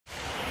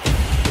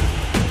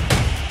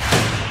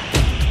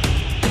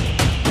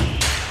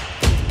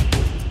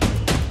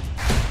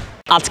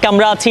আজকে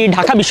আমরা আছি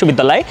ঢাকা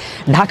বিশ্ববিদ্যালয়ে।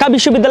 ঢাকা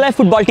বিশ্ববিদ্যালয়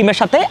ফুটবল টিমের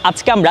সাথে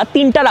আজকে আমরা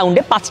 3টা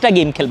রাউন্ডে 5টা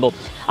গেম খেলবো।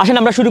 আসেন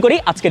আমরা শুরু করি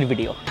আজকের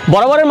ভিডিও।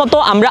 বরাবরের মতো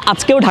আমরা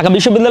আজকেও ঢাকা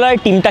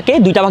বিশ্ববিদ্যালয়ের টিমটাকে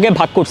 2টা ভাগে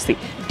ভাগ করছি,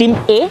 টিম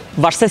এ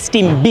ভার্সেস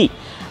টিম বি।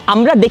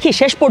 আমরা দেখি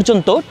শেষ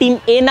পর্যন্ত টিম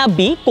এ না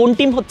বি কোন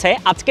টিম হচ্ছে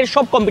আজকের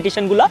সব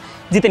কম্পিটিশনগুলো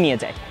জিতে নিয়ে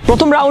যায়।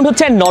 প্রথম রাউন্ড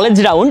হচ্ছে নলেজ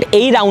রাউন্ড।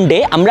 এই রাউন্ডে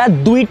আমরা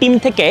 2 টিম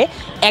থেকে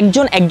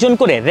একজন একজন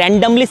করে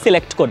র্যান্ডামলি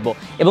সিলেক্ট করব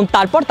এবং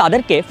তারপর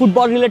তাদেরকে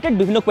ফুটবল রিলেটেড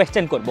বিভিন্ন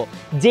কোয়েশ্চেন করব।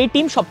 যে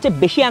টিম সবচেয়ে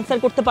বেশি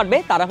অ্যান্সার করতে পারবে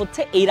তারা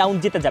হচ্ছে এই রাউন্ড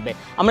জিতে যাবে।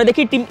 আমরা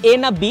দেখি টিম এ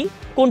না বি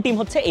কোন টিম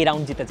হচ্ছে এই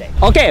রাউন্ড জিতে যায়।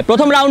 ওকে,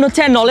 প্রথম রাউন্ড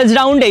হচ্ছে নলেজ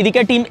রাউন্ড।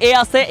 এইদিকে টিম এ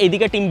আছে,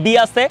 এইদিকে টিম বি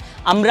আছে।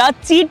 আমরা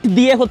চিট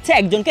দিয়ে হচ্ছে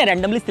একজনকে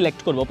র্যান্ডামলি সিলেক্ট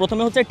করব।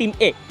 প্রথমে হচ্ছে টিম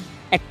এ,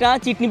 একটা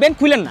চিট নিবেন,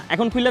 খুলেন না,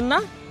 এখন খুলেন না।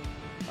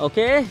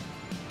 ওকে,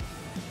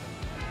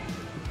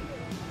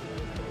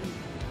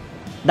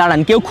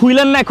 দাঁড়ান, কেউ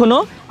খুলেন না এখনো।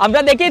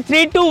 আমরা দেখি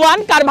 3, 2, 1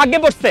 কার ভাগ্যে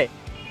পড়ছে।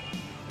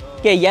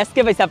 কে ইয়েস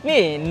কে পাইছে? আপনি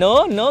নো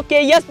নো, কে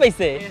ইয়েস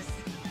পাইছে?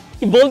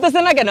 কি বলতেছে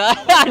না কেন?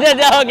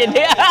 আচ্ছা ওকে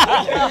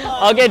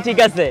ওকে, ঠিক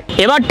আছে।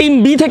 এবার টিম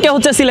বি থেকে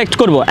হচ্ছে সিলেক্ট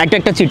করব।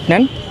 একটা চিট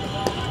নেন,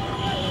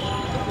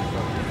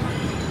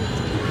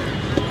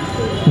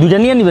 দুটা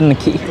নিয়ে নেবেন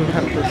নাকি?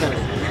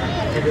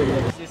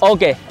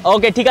 ওকে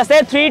ওকে, ঠিক আছে।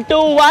 3, 2,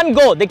 1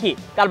 গো। দেখি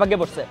কার ভাগ্যে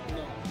পড়ছে।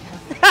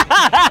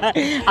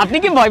 আপনি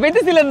কি ভয়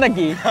পাইতেছিলেন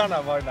নাকি? না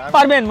ভয় না,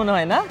 পারবেন মনে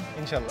হয় না?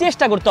 ইনশাআল্লাহ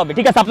চেষ্টা করতে হবে।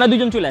 ঠিক আছে, আপনারা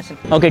দুইজন চলে আসেন।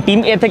 ওকে, টিম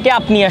এ থেকে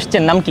আপনি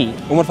আসছেন, নাম কি?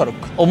 ওমর ফারুক।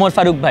 ওমর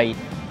ফারুক ভাই,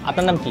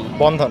 আপনার নাম কি?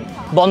 বন্ধন।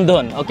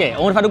 বন্ধন, ওকে।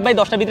 ওমর ফারুক ভাই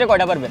 10টার ভিতরে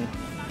কয়টা পারবেন?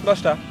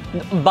 10টা।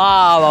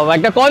 বাহ বাবা,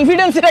 একটা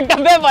কনফিডেন্সের একটা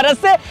ব্যাপার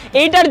আছে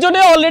এইটার জন্য।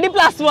 অলরেডি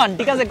 +1।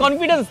 ঠিক আছে,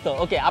 কনফিডেন্স তো।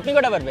 ওকে, আপনি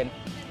কয়টা পারবেন?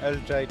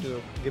 I'll try to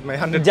give my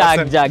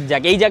 100%.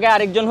 যাক, এই জায়গায়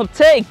আরেকজন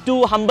হচ্ছে একটু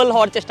হাম্বল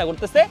হওয়ার চেষ্টা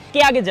করতেছে। কে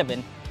আগে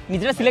যাবেন?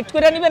 নিজেরা সিলেক্ট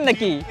করে নেবেন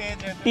নাকি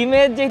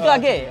টিমে যেহেতু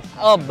আগে?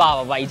 ও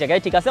বাবা, এই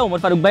জায়গায় ঠিক আছে, ওমর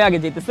ফারুক ভাই আগে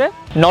যেতেছে।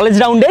 নলেজ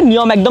রাউন্ডের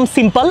নিয়ম একদম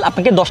সিম্পল।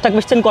 আপনাকে 10টা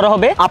কোয়েশ্চেন করা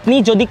হবে। আপনি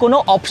যদি কোনো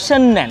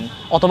অপশন নেন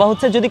অথবা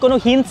হচ্ছে যদি কোনো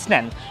হিন্টস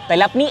নেন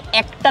তাহলে আপনি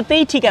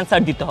একটাতেই ঠিক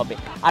অ্যান্সার দিতে হবে।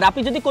 আর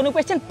আপনি যদি কোনো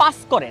কোয়েশ্চেন পাস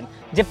করেন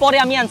যে পরে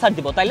আমি অ্যান্সার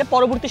দিব, তাহলে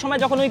পরবর্তী সময়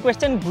যখন ওই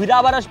কোয়েশ্চেন ঘুরে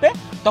আবার আসবে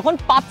তখন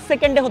 5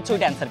 সেকেন্ডে হচ্ছে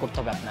ওইটা অ্যান্সার করতে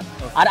হবে আপনার।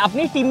 আর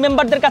আপনি টিম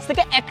মেম্বারদের কাছ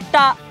থেকে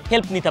একটা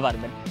হেল্প নিতে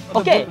পারবেন।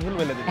 ওকে,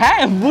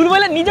 হ্যাঁ, ভুল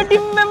বলে নিজের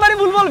টিম মেম্বারই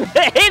ভুল বলবে,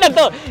 এইটা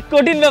তো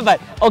কঠিন ব্যাপার।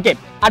 ওকে,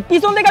 আর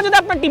পিছন থেকে যদি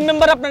আপনার টিম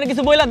মেম্বার আপনার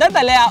কিছু বলে দেয়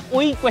তাহলে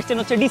ওই কোয়েশ্চেন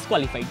হচ্ছে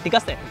ডিসকোয়ালিফাইড। ঠিক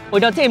আছে,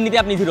 ওইটা হচ্ছে এমনিতে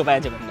আপনি 0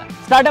 পাওয়া যাবেন না।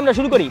 স্টার্ট আমরা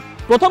শুরু করি।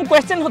 প্রথম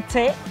কোয়েশ্চেন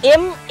হচ্ছে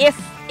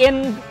MSN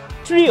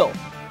ট্রিও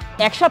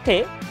একসাথে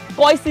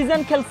কয় সিজন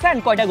খেলছে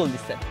এন্ড কয়টা গোল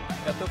দিচ্ছে?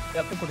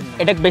 এত কঠিন,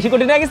 এটা বেশি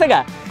কঠিন হয়ে গেছে গা।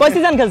 কয়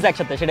সিজন খেলছে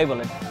একসাথে সেটাই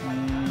বলেন।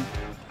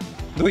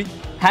 2।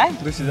 হ্যাঁ,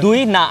 2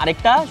 না,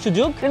 আরেকটা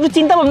সুযোগ, একটু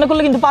চিন্তা ভাবনা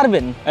করলে কিন্তু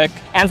পারবেন।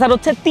 অ্যানসার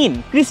হচ্ছে 3।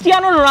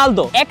 ক্রিস্টিয়ানো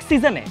রোনালদো এক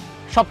সিজনে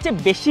সবচেয়ে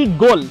বেশি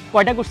গোল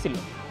কয়টা করছিল?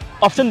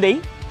 অপশন দেই,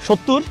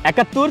 70,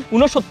 71,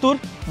 69,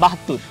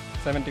 72।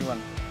 71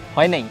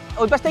 হয় নাই।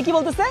 ওই পাশে কি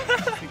বলতেছে?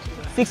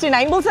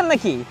 69 বলছেন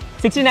নাকি?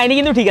 69ই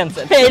কিন্তু ঠিক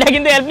অ্যানসার। এটা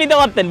কিন্তু হেল্প নিতে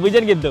পারতেন,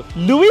 বুঝেন কিন্তু।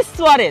 লুইস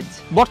সুয়ারেজ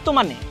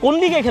বর্তমানে কোন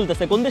লিগে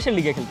খেলতেছে, কোন দেশের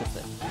লিগে খেলতেছে?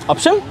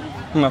 Option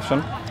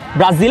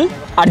Brazil,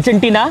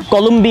 Argentina,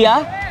 Colombia,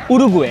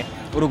 Uruguay.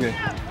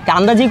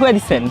 আন্দাজি কয়ে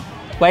দিচ্ছেন,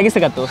 কয়ে গেছে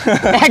কত?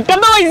 একটা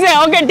তো হইছে।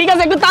 ওকে, ঠিক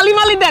আছে, একটু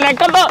তালিমালি দেন,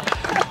 একটা তো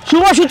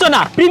শুভ সূচনা।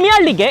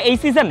 প্রিমিয়ার লিগে এই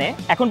সিজনে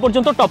এখন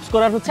পর্যন্ত টপ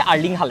স্কোরার হচ্ছে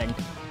Erling Haaland.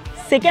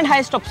 Second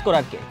highest top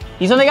scorer কে?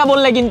 পিছন থেকে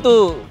বললে কিন্তু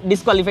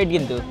ডিসকোয়ালিফাইড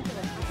কিন্তু।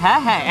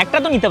 হ্যাঁ, একটা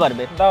তো নিতে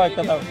পারবে। দাও,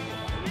 একটা দাও।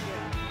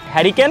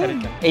 হ্যারি কেন,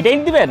 এটাই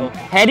দিবেন?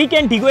 হ্যারি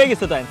কেন ঠিক হয়ে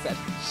গেছে তো অ্যানসার।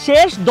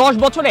 শেষ 10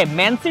 বছরে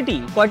ম্যান সিটি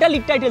কয়টা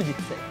লিগ টাইটেল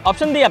জিতছে?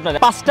 অপশন দিই আপনারা,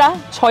 5টা,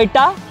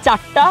 6টা,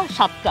 4টা,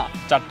 7টা।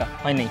 4টা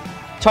হয় নাই,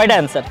 6টা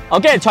অ্যান্সার।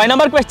 ওকে, 6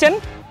 নাম্বার কোয়েশ্চেন।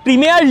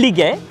 প্রিমিয়ার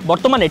লিগে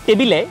বর্তমানে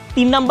টেবিলে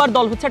 3 নাম্বার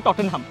দল হচ্ছে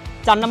টটেনহাম,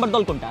 4 নাম্বার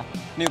দল কোনটা?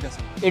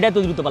 নিউক্যাসল। এটা তো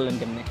দ্রুত পারলেন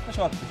কেমনে?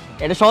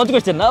 এটা সহজ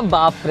কোয়েশ্চেন না?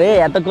 বাপ রে,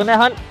 এতক্ষণে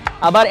এখন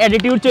আবার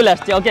অ্যাটিটিউড চলে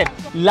আসছে। ওকে,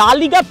 লা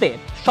লিগাতে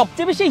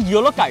সবচেয়ে বেশি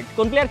ইয়েলো কার্ড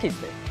কোন প্লেয়ার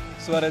খেলছে?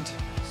 সুয়ারেজ।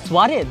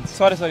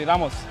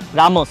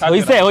 রামোস।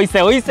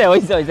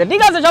 হইছে।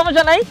 ঠিক আছে,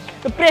 সমস্যা নাই,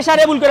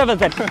 প্রেসারে ভুল করে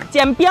ফেলছেন।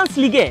 চ্যাম্পিয়ন্স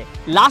লিগে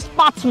লাস্ট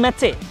 5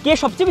 ম্যাচে কে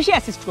সবচেয়ে বেশি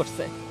অ্যাসিস্ট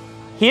করছে?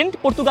 হিন্ট,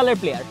 পর্তুগালের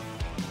প্লেয়ার।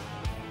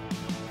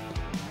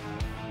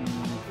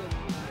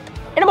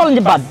 এটা বলেন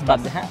যে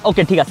বাদ। হ্যাঁ,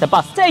 ওকে, ঠিক আছে,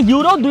 পাস।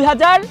 ইউরো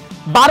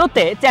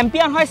 2012-তে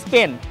চ্যাম্পিয়ন হয়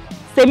স্পেন।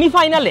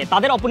 সেমিফাইনালে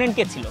তাদের অপোনেন্ট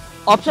কে ছিল?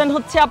 অপশন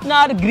হচ্ছে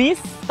আপনার গ্রিস,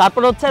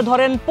 তারপর হচ্ছে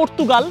ধরেন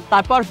পর্তুগাল,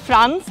 তারপর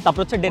ফ্রান্স,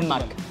 তারপর হচ্ছে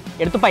ডেনমার্ক।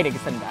 এটা তো পাইরে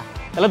গেছেন না,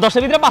 তাহলে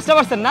 10-এর ভিতরে 5টা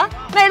পারছেন না?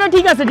 এটা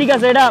ঠিক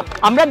আছে। এটা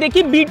আমরা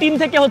দেখি বি টিম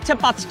থেকে হচ্ছে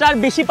 5টার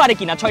বেশি পারে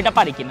কিনা, 6টা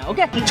পারে কিনা।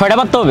 ওকে, 6টা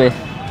পারতে হবে,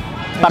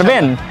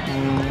 পারবেন?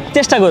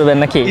 চেষ্টা করবেন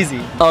নাকি?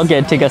 ওকে,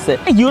 ঠিক আছে।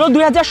 ইউরো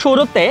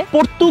 2016-তে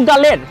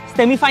পর্তুগালের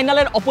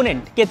সেমিফাইনালের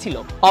অপোনেন্ট কে ছিল?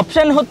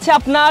 অপশন হচ্ছে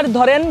আপনার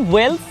ধরেন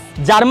ওয়েলস,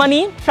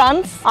 জার্মানি,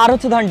 ফ্রান্স, আর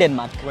হচ্ছে ধরেন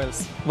ডেনমার্ক।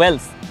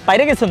 ওয়েলস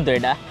পাইরে গেছেন তো।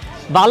 এটা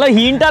ভালো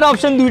হিন্ট আর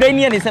অপশন দুইটাই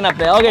নিয়ে নিছেন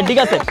আপনি। ওকে, ঠিক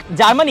আছে।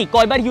 জার্মানি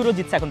কয়বার ইউরো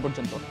জিতছে এখন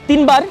পর্যন্ত?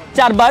 3 বার,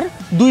 4 বার,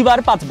 2 বার,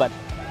 5 বার?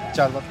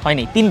 4বার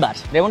হয়নি 3বার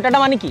রেমন্টাডা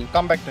মানে কি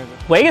কামব্যাক টাইপ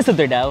হয়ে গেছে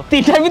তো এটাও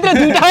তিনটার ভিতরে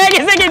দুইটা হয়ে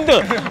গেছে কিন্তু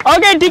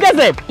ওকে ঠিক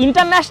আছে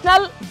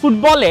ইন্টারন্যাশনাল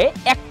ফুটবলে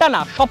একটা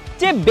না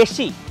সবচেয়ে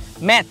বেশি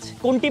ম্যাচ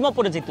কোন টিম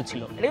অপরাজিত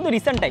ছিল এটা কিন্তু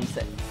রিসেন্ট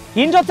টাইমসে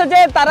হিন্ট হচ্ছে যে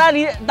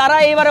তারা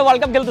এবারে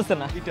ওয়ার্ল্ড কাপ খেলতেছে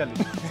না ইতালি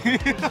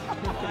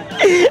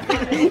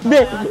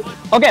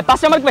ওকে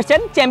 5 নম্বর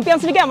কোশ্চেন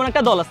চ্যাম্পিয়ন্স লিগে এমন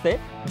একটা দল আছে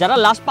যারা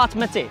লাস্ট 5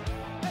 ম্যাচে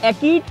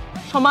একই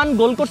সমান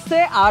গোল করছে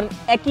আর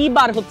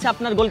একইবার হচ্ছে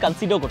আপনার গোল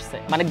কনসিডার করছে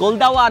মানে গোল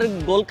দাও আর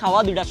গোল খাওয়া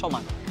দুইটা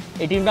সমান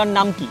এই টিমটার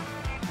নাম কি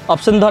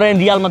অপশন ধরেন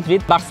Real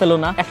Madrid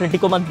Barcelona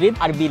Atletico Madrid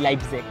আর বি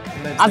লাইপজিগ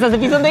আচ্ছা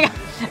পিছন থেকে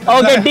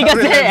ওকে ঠিক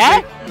আছে হ্যাঁ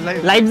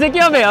লাইপজিগ কি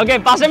হবে ওকে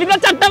পাঁচটা ভিতরে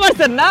চারটা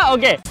পারছেন না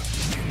ওকে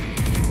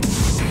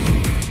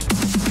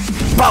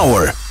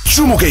পাওয়ার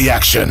চুমুকে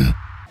অ্যাকশন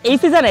এই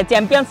সিজনে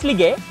চ্যাম্পিয়ন্স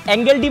লিগে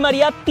অ্যাঙ্গেল ডি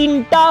মারিয়া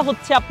 3টা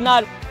হচ্ছে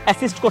আপনার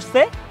অ্যাসিস্ট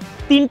করছে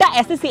 3টা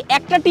অ্যাসিস্ট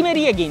একটা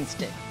টিমেরই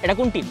এগেইনস্টে এটা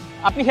কোন টিম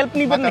আপনি হেল্প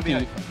নিবেন নাকি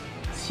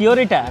শিওর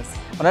এটা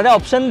ওনারে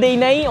অপশন দেই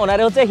নাই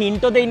ওনারে হচ্ছে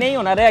হিন্টও দেই নাই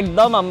ওনারে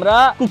একদম আমরা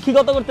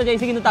কুক্ষিগত করতে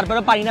চাইছি কিন্তু তারপরে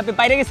পারি না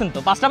পাইরে গেছেন তো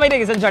 5টা পাইরে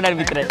গেছেন 6টার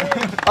ভিতরে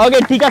ওকে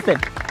ঠিক আছে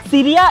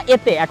সিরিয়া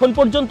এতে এখন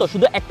পর্যন্ত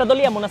শুধু একটা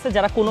দলই এমন আছে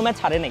যারা কোনো ম্যাচ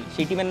হারে নাই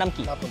সেই টিমের নাম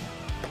কি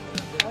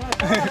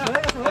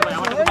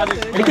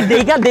এটা কি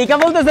দেখা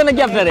বলতেছে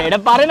নাকি আপনারা এটা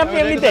পারেন আপনি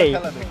এমনিতেই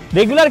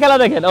রেগুলার খেলা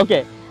দেখেন ওকে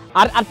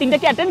আর 3টা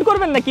কি অ্যাটেন্ড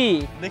করবেন নাকি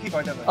দেখি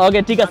কয়টা ওকে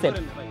ঠিক আছে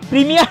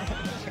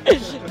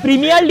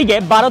প্রিমিয়ার লিগে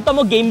 12তম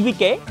গেম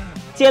উইকে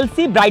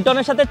চেলসি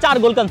ব্রাইটনের সাথে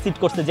 4 গোল কনসিড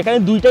করছে যেখানে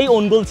দুইটাই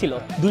ওন গোল ছিল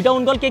দুইটা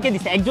ওন গোল কে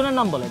দিছে একজনের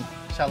নাম বলেন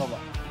শালোবা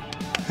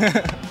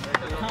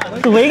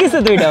তো হয়ে গেছে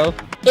দুইটাও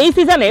এই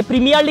সিজনে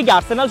প্রিমিয়ার লিগে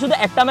আর্সেনাল শুধু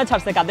একটা ম্যাচ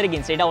হারছে কাদের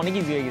এগেইনস্ট এটা অনেক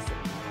ইজি হয়ে গেছে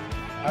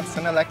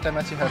আর্সেনাল একটা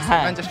ম্যাচই হারছে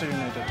ম্যানচেস্টার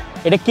ইউনাইটেড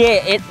এটা কে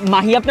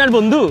মাহি আপনার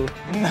বন্ধু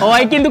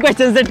ওই কিন্তু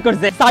কোশ্চেন সেট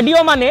করছে সাডিও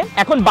মানে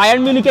এখন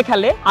বায়ার্ন মিউনিখে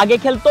খেলে আগে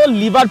খেলতো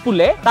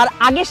লিভারপুলে তার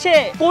আগে সে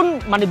কোন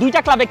মানে দুইটা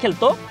ক্লাবে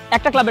খেলতো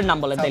একটা ক্লাবের নাম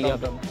বলেন তাইলে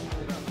হবে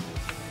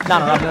না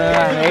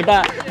এটা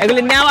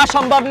এগুলি নেওয়া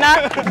সম্ভব না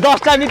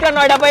 10টার ভিতরে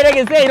 9টা বাইরে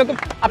গেছে এরকম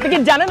আপনি কি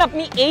জানেন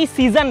আপনি এই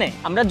সিজনে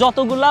আমরা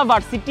যতগুলা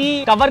ভার্সিটি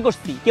কভার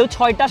করছি কেউ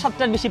 6টা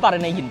 7টার বেশি পারে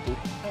নাই কিন্তু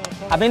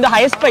আপনি কিন্তু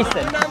হাইয়েস্ট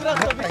পাইছেন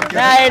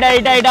না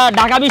এটা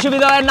ঢাকা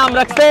বিশ্ববিদ্যালয়ের নাম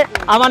রাখছে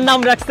আমার নাম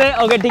রাখছে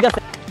ওকে ঠিক আছে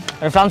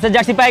ফ্রান্সের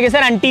জার্সি পেয়ে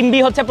গেছেন এন্ড টিম বি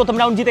হচ্ছে প্রথম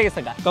রাউন্ড জিতে গেছে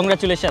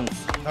কংগ্রাচুলেশনস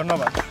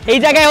ধন্যবাদ এই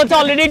জায়গায় হচ্ছে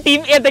অলরেডি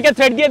টিম এ থেকে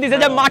থ্রেড দিয়ে দিয়েছে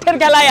যে মাঠের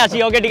খেলায় আসি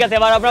ওকে ঠিক আছে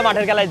এবার আমরা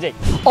মাঠের খেলায় যাই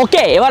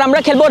ওকে এবার আমরা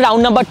খেলবো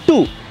রাউন্ড নাম্বার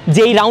 2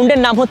 যেই রাউন্ডের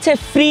নাম হচ্ছে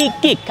ফ্রি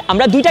কিক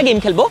আমরা দুইটা গেম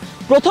খেলবো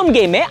প্রথম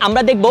গেমে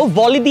আমরা দেখবো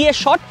ভলি দিয়ে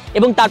শট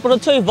এবং তারপর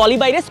হচ্ছে ওই ভলি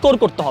বাইরে স্কোর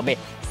করতে হবে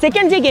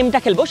সেকেন্ড যে গেমটা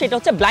খেলবো সেটা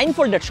হচ্ছে ব্লাইন্ড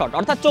ফোল্ডেড শট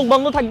অর্থাৎ চোখ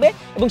বন্ধ থাকবে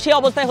এবং সেই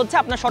অবস্থায় হচ্ছে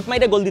আপনার শট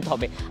মাইরে গোল দিতে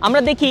হবে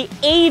আমরা দেখি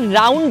এই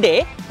রাউন্ডে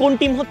কোন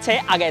টিম হচ্ছে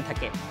আগায়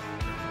থাকে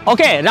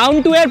ওকে রাউন্ড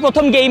 2 এর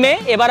প্রথম গেমে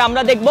এবার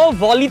আমরা দেখবো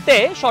ভলিতে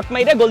শট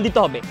মাইরে গোল দিতে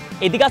হবে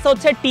এদিকে আছে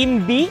হচ্ছে টিম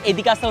বি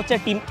এদিকে আছে হচ্ছে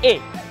টিম এ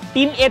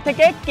টিম এ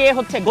থেকে কে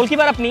হচ্ছে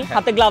গোলকিপার আপনি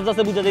হাতে গ্লাভস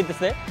আছে বুঝা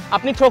যাইতেছে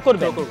আপনি থ্রো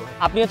করবেন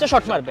আপনি হচ্ছে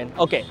শট মারবেন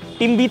ওকে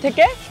টিম বি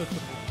থেকে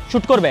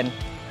শুট করবেন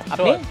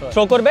আপনি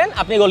থ্রো করবেন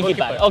আপনি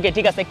গোলকিপার ওকে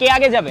ঠিক আছে কে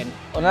আগে যাবেন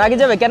ওনার আগে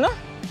যাবে কেন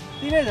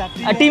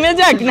টিমে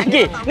যাক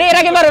নাকি না এর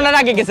আগে বার ওনার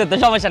আগে গেছে তো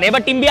সমস্যা নেই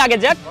এবার টিম বি আগে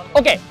যাক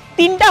ওকে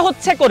 3টা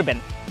হচ্ছে করবেন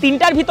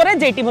 3টার ভিতরে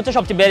যে টিম হচ্ছে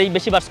সবচেয়ে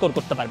বেশি বার স্কোর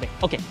করতে পারবে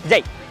ওকে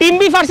যাই টিম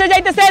বি ফার্স্টে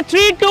যাইতেছে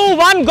 3 2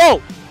 1 গো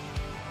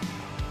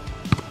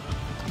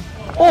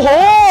ওহো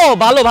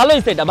ভালো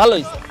হইছে এটা ভালো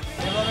হইছে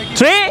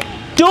 3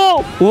 2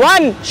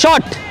 1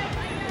 শট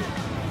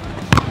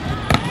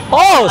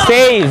ও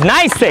save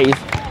nice save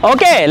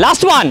okay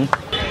last one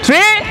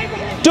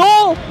 3 2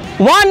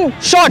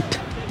 1 shot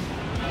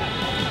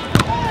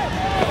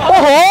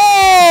ওহো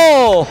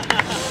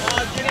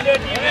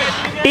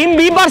টিম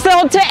বি পারছে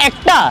হচ্ছে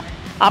একটা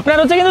আপনার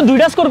হচ্ছে কিন্তু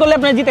দুইটা স্কোর করলে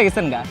আপনারা জিতে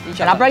গেছেন গা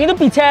আপনারা কিন্তু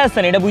পিছিয়ে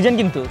আছেন এটা বুঝেন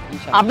কিন্তু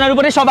আপনার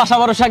উপরে সব আশা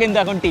ভরসা কিন্তু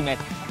এখন টিমের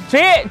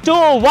 3 2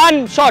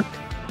 1 শট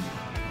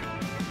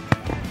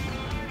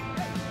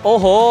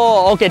ওহো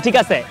ওকে ঠিক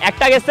আছে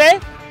একটা গেছে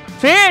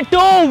 3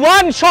 2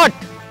 1 শট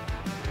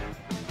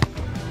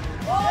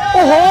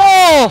ওহো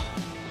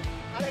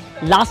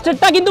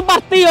লাস্টেরটা কিন্তু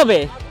পারতেই হবে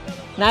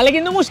নাহলে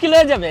কিন্তু মুশকিল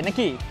হয়ে যাবে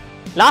নাকি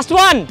লাস্ট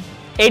ওয়ান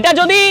এটা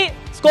যদি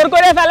স্কোর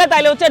করে ফেলে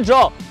তাহলে হচ্ছে ড্র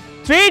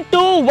 3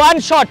 2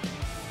 1 শট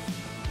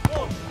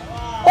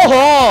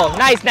ওহো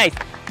নাইস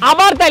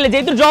আবার তাইলে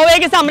যেহেতু ড্র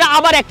হয়ে গেছে আমরা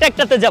আবার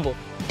একটাতে যাব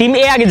টিম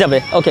এ আগে যাবে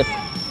ওকে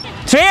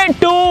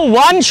 3 2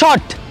 1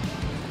 শট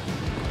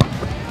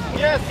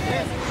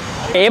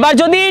এবার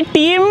যদি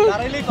টিম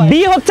বি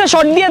হচ্ছে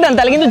শট দিয়ে দেন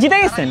তাহলে কিন্তু জিতে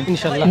গেছেন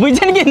ইনশাআল্লাহ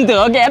বুঝছেন কিন্তু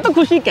ওকে এত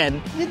খুশি কেন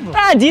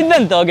হ্যাঁ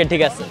জিতবেন তো ওকে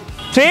ঠিক আছে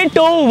 3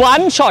 2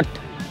 1 শট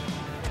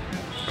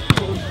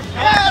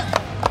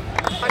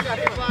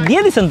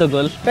দিয়ে দিছেন তো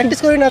গোল প্র্যাকটিস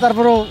করি না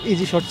তারপরও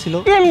ইজি শট ছিল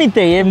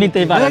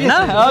এমনিতেই পারেন না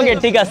ওকে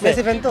ঠিক আছে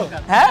মেসি ফ্যান তো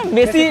হ্যাঁ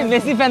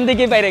মেসি ফ্যান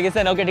থেকেই বাইরে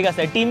গেছেন ওকে ঠিক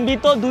আছে টিম বি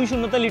তো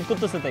 2-0 তে লিড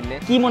করতেছে তাইলে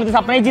কি মনে হচ্ছে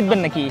আপনারাই জিতবেন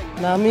নাকি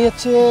না আমি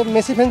হচ্ছে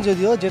মেসি ফ্যান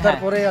যদিও জেতার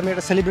পরে আমি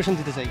একটা সেলিব্রেশন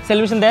দিতে চাই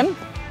সেলিব্রেশন দেন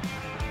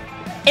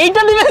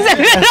এইটা দিবেন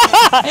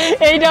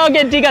এইটা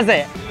ওকে ঠিক আছে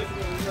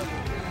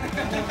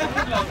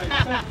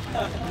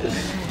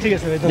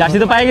জার্সি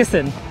তো পেয়ে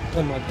গেছেন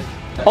ধন্যবাদ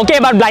ওকে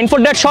এবার ব্লাইন্ড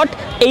ফোল্ডেড শট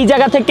এই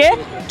জায়গা থেকে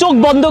চোখ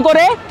বন্ধ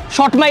করে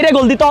শট মাইরে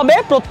গোল দিতে হবে।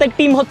 প্রত্যেক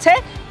টিম হচ্ছে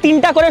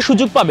 3টা করে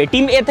সুযোগ পাবে।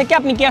 টিম এ থেকে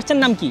আপনি কি আসছেন,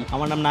 নাম কি?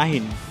 আমার নাম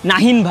নাহিন।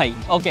 নাহিন ভাই,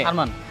 ওকে।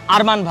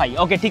 আরমান ভাই,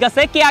 ওকে ঠিক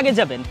আছে। কে আগে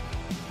যাবেন?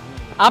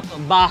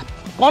 বাহ,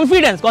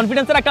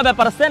 কনফিডেন্সের একটা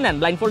ব্যাপার আছে। নেন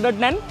ব্লাইন্ড ফোল্ডেড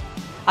নেন।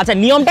 আচ্ছা,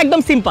 নিয়মটা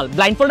একদম সিম্পল।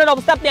 ব্লাইন্ড ফোল্ডেড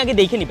অবস্থায় আপনি আগে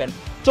দেখে নেবেন,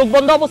 চোখ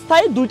বন্ধ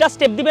অবস্থায় 2টা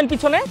স্টেপ দিবেন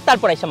পিছনে,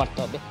 তারপর এসে মারতে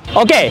হবে।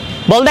 ওকে,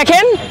 বল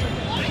দেখেন।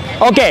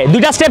 ওকে,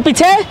 2টা স্টেপ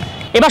পিছে,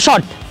 এবার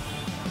শট।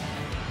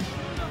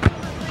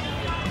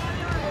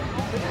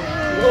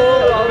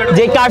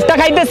 যে কার্ভটা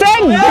খাইতেছে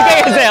ঢুকে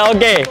গেছে।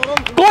 ওকে,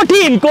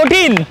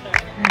 কঠিন।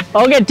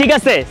 ওকে ঠিক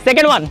আছে।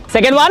 সেকেন্ড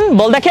ওয়ান,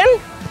 বল দেখেন।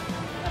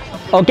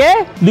 ওকে,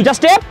 2টা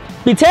স্টেপ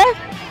পিছে,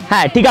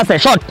 হ্যাঁ ঠিক আছে,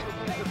 শট।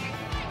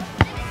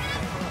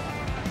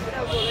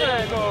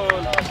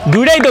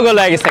 2টাই তো গোল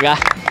হয়ে গেছে গা।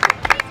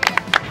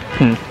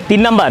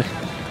 3 নাম্বার,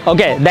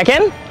 ওকে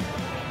দেখেন,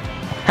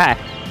 হ্যাঁ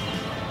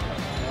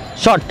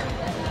শট।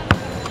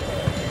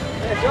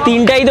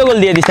 3টাই তো গোল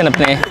দিয়ে দিচ্ছেন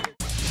আপনি।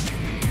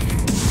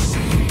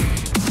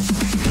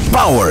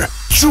 Power,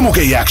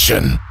 চুমুকে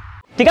action.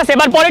 ঠিক আছে,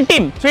 এবার পরের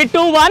টিম। 3,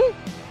 2, 1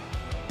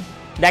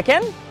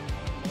 দেখেন,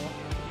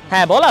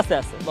 হ্যাঁ বল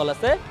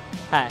আছে,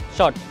 হ্যাঁ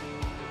শট।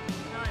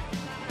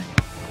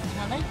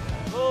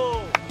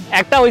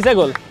 একটা হইছে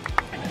গোল,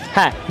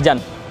 হ্যাঁ যান।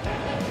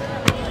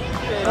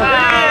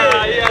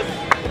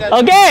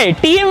 ওকে,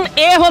 টিম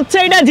এ হচ্ছে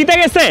এটা জিতে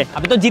গেছে।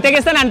 আপনি তো জিতে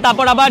গেছেন এন্ড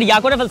তারপর আবার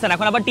করে ফেলছেন।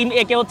 এখন আবার টিম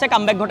এ কে হচ্ছে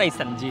কামব্যাক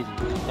ঘটাইছেন। জি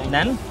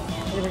দেন।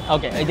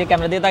 ওকে, এই যে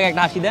ক্যামেরা দিয়ে তাকে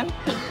একটা হাসি দেন।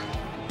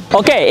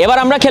 ওকে, এবার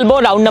আমরা খেলবো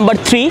রাউন্ড নাম্বার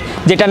 3,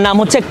 যেটার নাম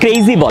হচ্ছে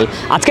ক্রেজি বল।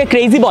 আজকে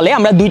ক্রেজি বলে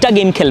আমরা 2টা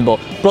গেম খেলবো।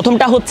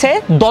 প্রথমটা হচ্ছে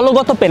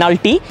দলগত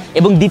পেনাল্টি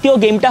এবং দ্বিতীয়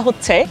গেমটা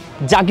হচ্ছে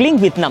জাগলিং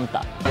উইথ নামতা।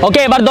 ওকে,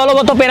 এবার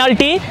দলগত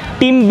পেনাল্টি।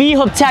 টিম বি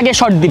হচ্ছে আগে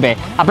শট দিবে।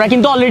 আপনারা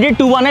কিন্তু অলরেডি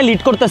 2-1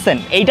 লিড করতেছেন।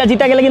 এইটা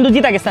জিতে গেলে কিন্তু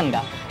জিতে গেছেন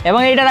গা। এবং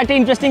এইটার একটা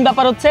ইন্টারেস্টিং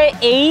ব্যাপার হচ্ছে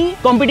এই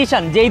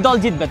কম্পিটিশন যেই দল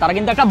জিতবে তারা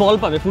কিন্তু একটা বল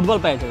পাবে, ফুটবল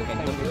পাবে,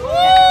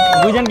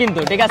 বুঝেন কিন্তু।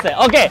 ঠিক আছে,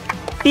 ওকে।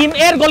 টিম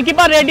এর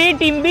goalkeeper ready,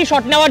 team B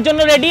shot নেওয়ার জন্য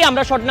রেডি।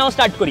 আমরা শট নেওয়া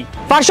স্টার্ট করি।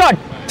 First shot,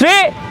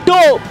 3,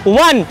 2,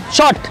 1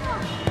 shot.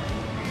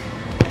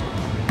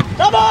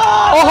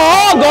 ওহো,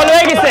 গোল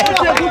হয়ে গেছে।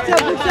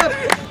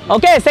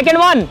 ওকে, second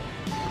one,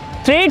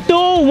 3,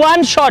 2, 1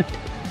 shot.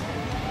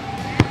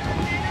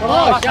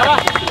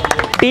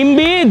 Team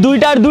B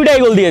দুইটাই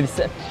গোল দিয়ে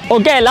দিচ্ছে।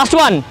 ওকে, লাস্ট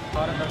ওয়ান।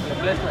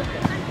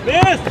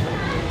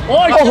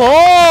 ওহো,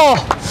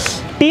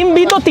 টিম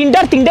বি তো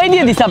তিনটাই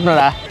দিয়ে দিচ্ছে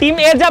আপনারা। টিম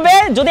এ যাবে,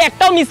 যদি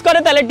একটাও মিস করে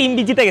তাহলে টিম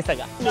বি জিতে গেছে।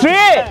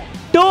 3,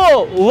 2,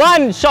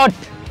 1 শট।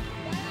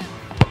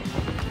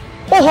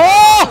 ওহো,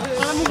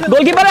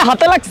 গোলকিপারের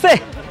হাতে লাগছে।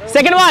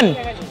 Second one,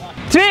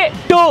 3,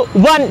 2,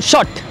 1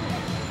 shot.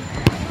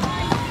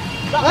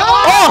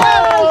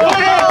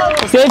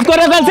 সেভ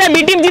করে ফেলছে,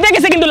 বি টিম জিতে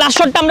গেছে। কিন্তু লাস্ট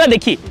শটটা আমরা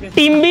দেখি।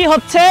 টিম বি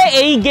হচ্ছে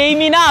এই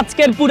গেমই না,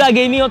 আজকের পুরো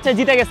গেমই হচ্ছে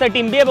জিতে গেছে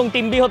টিম বি। এবং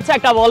টিম বি হচ্ছে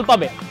একটা বল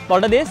পাবে।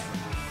 বলটা দিস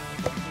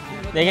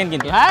দেখেন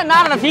কিন্তু। হ্যাঁ, না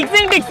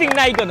ফিক্সিং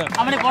নাই কোনো।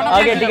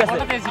 ওকে ঠিক আছে,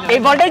 এই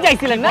বলটাই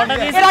চাইছিলেন না?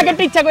 এর আগে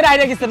ইচ্ছা করে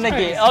হারিয়ে গেছেন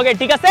নাকি? ওকে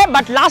ঠিক আছে,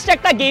 বাট লাস্ট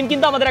একটা গেম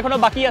কিন্তু আমাদের এখনো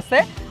বাকি আছে।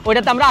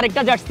 ওইটাতে আমরা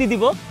আরেকটা জার্সি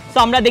দিব। সো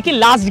আমরা দেখি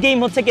লাস্ট গেম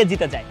হচ্ছে কে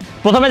জিতে যায়।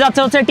 প্রথমে যাচ্ছে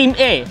হচ্ছে টিম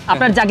এ।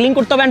 আপনার জাগলিং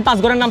করতে হবে এন্ড 5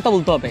 ঘরের নামটা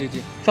বলতে হবে।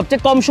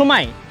 সবচেয়ে কম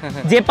সময়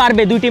যে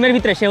পারবে 2 টিমের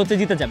ভিতরে সে হচ্ছে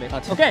জিতে যাবে।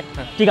 ওকে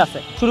ঠিক আছে,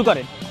 শুরু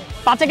করেন।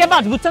 5 কে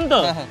 5, বুঝছেন তো?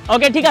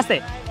 ওকে ঠিক আছে,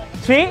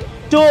 3,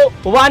 2,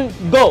 1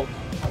 গো।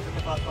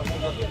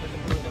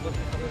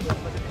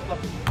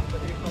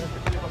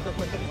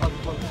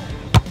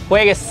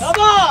 হয়ে গেছে।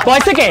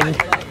 কয় সেকেন্ড?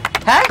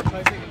 হ্যাঁ,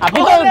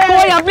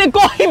 আপনি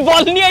কই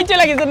বল নিয়ে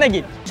চলে গেছেন নাকি?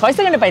 6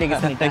 সেকেন্ডে পাইরে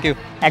গেছেন। Thank you.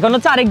 এখন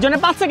হচ্ছে আরেকজনে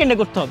 5 সেকেন্ডে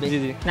করতে হবে।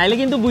 নাইলে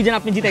কিন্তু বুঝেন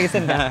আপনি জিতে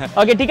গেছেন।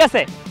 ওকে ঠিক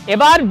আছে,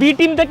 এবার বি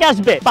টিম থেকে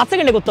আসবে। 5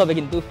 সেকেন্ডে করতে হবে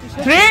কিন্তু।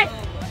 3,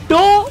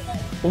 2,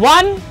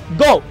 1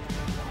 গো।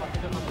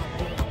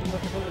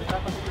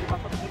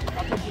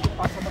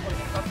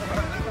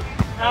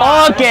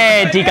 ওকে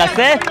ঠিক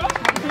আছে,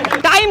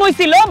 টাইম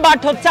হইছিল বাট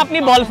হচ্ছে আপনি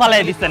বল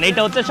ফালাই দিচ্ছেন,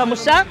 এটা হচ্ছে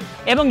সমস্যা।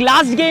 এবং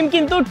লাস্ট গেম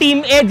কিন্তু টিম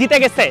এ জিতে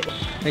গেছে।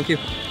 Thank you.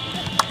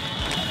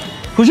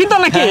 খুশি তো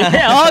নাকি?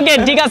 ওকে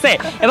ঠিক আছে,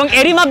 এবং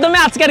এরই মাধ্যমে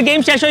আজকের গেম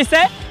শেষ হয়েছে।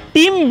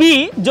 টিম বি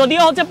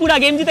যদিও হচ্ছে পুরো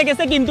গেম জিতে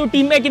গেছে, কিন্তু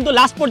টিম এ কিন্তু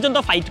লাস্ট পর্যন্ত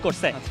ফাইট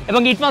করছে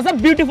এবং ইট ওয়াজ আ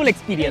বিউটিফুল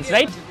এক্সপিরিয়েন্স,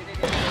 রাইট?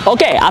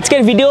 ওকে,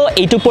 আজকের ভিডিও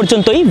এইটুকু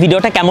পর্যন্তই।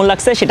 ভিডিওটা কেমন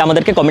লাগছে সেটা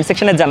আমাদেরকে কমেন্ট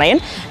সেকশনে জানায়েন।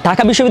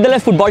 ঢাকা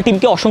বিশ্ববিদ্যালয়ের ফুটবল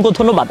টিমকে অসংখ্য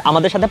ধন্যবাদ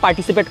আমাদের সাথে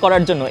পার্টিসিপেট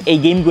করার জন্য এই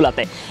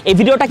গেমগুলোতে। এই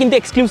ভিডিওটা কিন্তু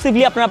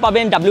এক্সক্লুসিভলি আপনারা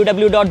পাবেন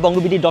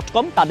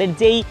www.bongobd.com। তাদের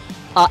যেই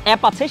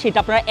অ্যাপ আছে সেটা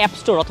আপনারা অ্যাপ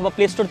স্টোর অথবা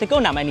প্লে স্টোর থেকেও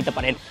নামায় নিতে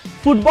পারেন।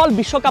 ফুটবল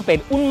বিশ্বকাপের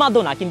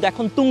উন্মাদনা কিন্তু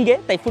এখন তুঙ্গে,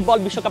 তাই ফুটবল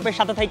বিশ্বকাপের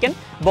সাথে থাকেন,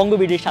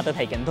 বঙ্গবিডির সাথে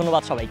থাকেন।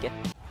 ধন্যবাদ সবাইকে।